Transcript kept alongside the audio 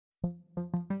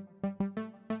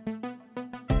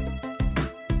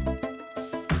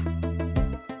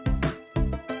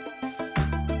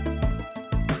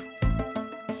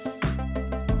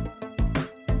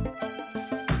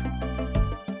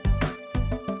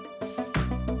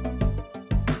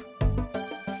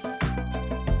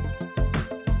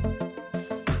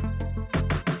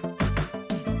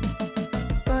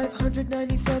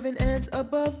197 ants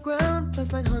above ground,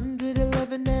 plus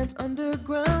 911 ants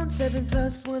underground. 7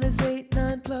 plus 1 is 8,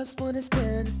 9 plus 1 is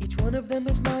 10. Each one of them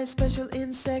is my special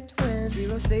insect friend.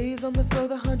 0 stays on the floor,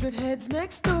 the 100 heads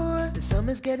next door. The sum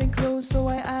is getting close, so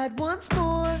I add once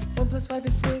more. 1 plus 5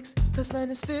 is 6, plus 9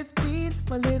 is 15.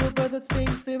 My little brother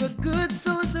thinks they're a good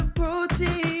source of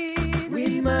protein.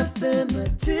 We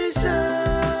mathematicians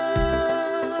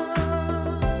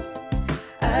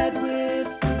add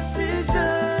with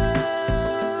precision,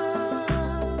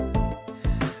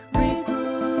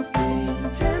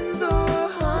 regrouping tens or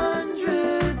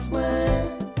hundreds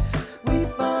when we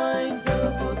find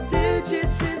double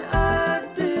digits in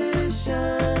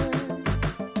addition.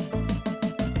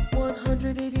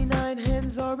 189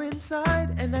 hens are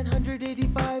inside and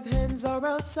 985 hens are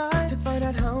outside. To find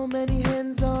out how many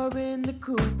hens are in the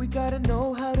coop, we gotta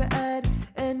know how to add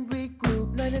and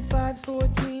regroup. 9 and 5's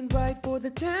 14, right for the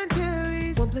 10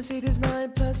 carries. 1 plus 8 is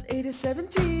 9, plus 8 is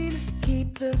 17.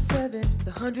 Keep the 7,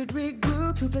 the 100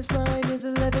 regroup. 2 plus 9 is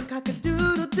 11,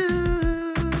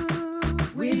 cock-a-doodle-doo.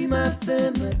 We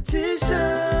mathematicians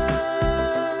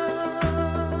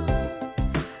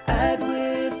add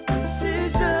with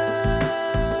precision,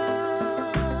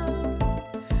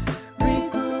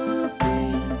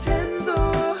 regrouping tens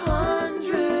or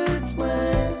hundreds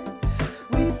when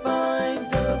we find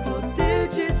double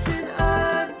digits in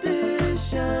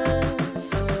addition.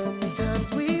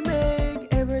 Sometimes we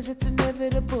make errors, it's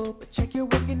inevitable, but check your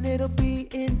work and it'll be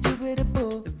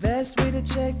indubitable. The best way to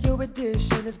check your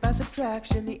addition is by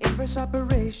subtraction, the inverse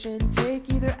operation.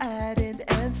 Take either addend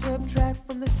and subtract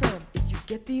from the sum. If you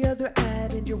get the other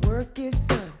addend, your work is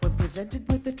done. When presented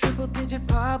with a triple digit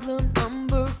problem,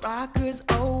 number rockers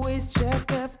always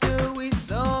check after we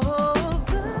solve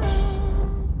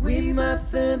them. We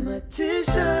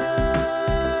mathematicians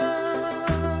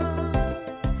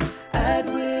add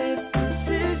with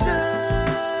precision,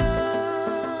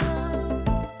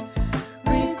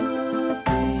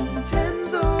 regrouping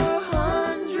tens or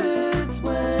hundreds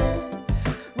when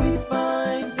we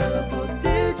find double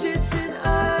digits in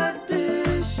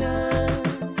addition.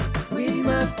 We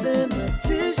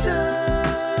mathematicians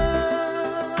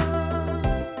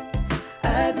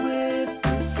add with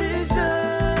precision,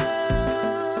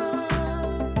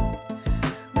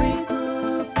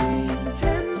 regrouping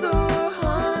tens or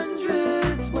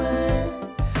hundreds when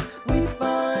we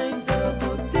find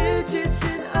double digits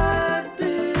in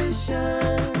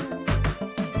addition.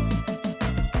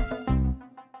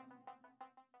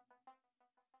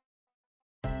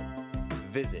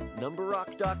 Visit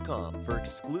Numberock.com for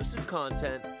exclusive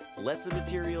content, lesson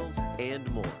materials, and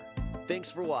more.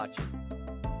 Thanks for watching.